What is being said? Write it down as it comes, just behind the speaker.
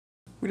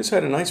We just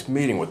had a nice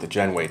meeting with the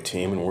Jenway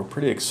team and we're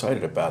pretty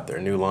excited about their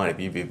new line of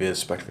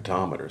VIS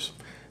Spectrophotometers.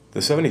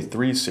 The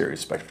 73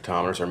 series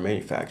spectrophotometers are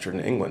manufactured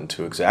in England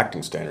to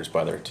exacting standards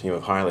by their team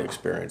of highly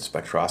experienced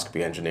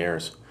spectroscopy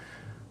engineers.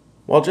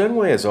 While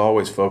Jenway has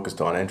always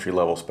focused on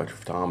entry-level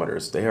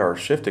spectrophotometers, they are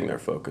shifting their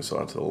focus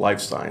onto the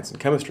life science and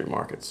chemistry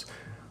markets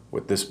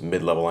with this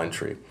mid-level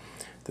entry.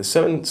 The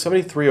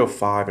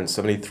 7305 and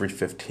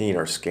 7315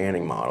 are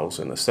scanning models,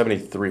 and the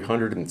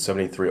 7300 and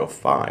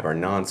 7305 are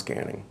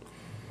non-scanning.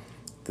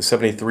 The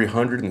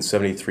 7300 and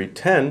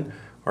 7310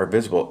 are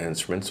visible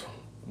instruments,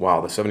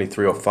 while the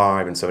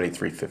 7305 and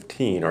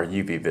 7315 are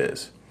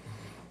UV-Vis.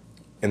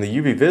 In the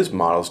UV-Vis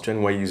models,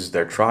 Jenway uses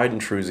their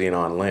tried-and-true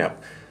xenon lamp.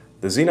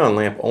 The xenon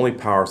lamp only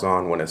powers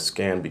on when a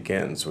scan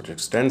begins, which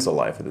extends the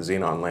life of the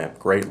xenon lamp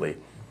greatly.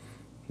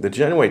 The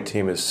Jenway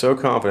team is so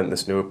confident in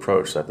this new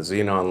approach that the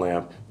xenon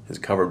lamp is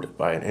covered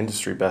by an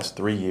industry-best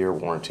 3-year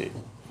warranty.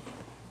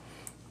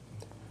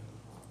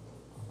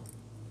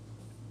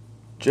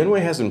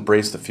 Jenway has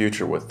embraced the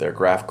future with their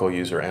graphical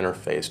user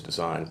interface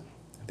design.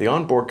 The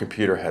onboard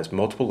computer has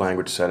multiple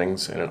language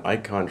settings and an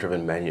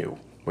icon-driven menu,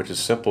 which is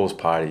simple as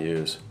pie to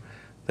use.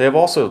 They have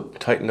also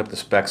tightened up the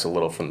specs a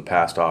little from the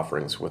past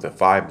offerings with a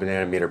 5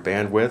 nanometer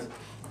bandwidth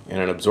and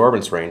an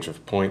absorbance range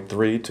of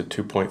 0.3 to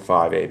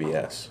 2.5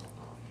 ABS.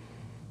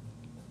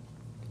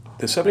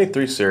 The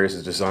 73 series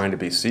is designed to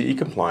be CE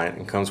compliant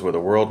and comes with a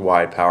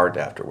worldwide power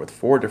adapter with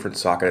 4 different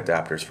socket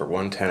adapters for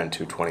 110 and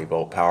 220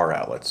 volt power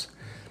outlets.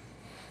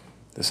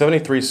 The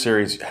 73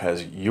 series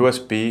has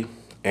USB,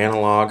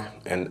 analog,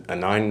 and a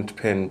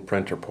 9-pin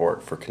printer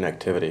port for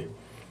connectivity.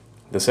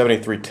 The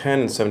 7310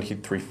 and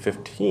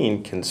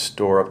 7315 can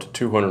store up to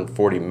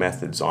 240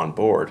 methods on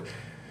board,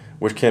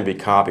 which can be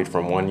copied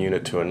from one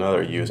unit to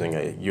another using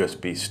a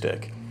USB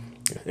stick,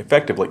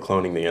 effectively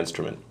cloning the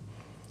instrument.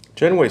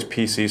 Jenway's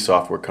PC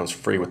software comes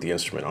free with the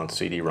instrument on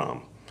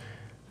CD-ROM.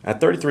 At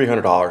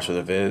 $3,300 for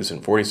the VIS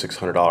and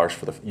 $4,600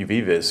 for the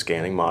UV-Vis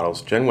scanning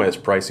models, Jenway has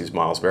priced these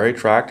models very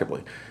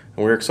attractively,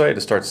 and we're excited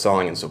to start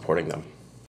selling and supporting them.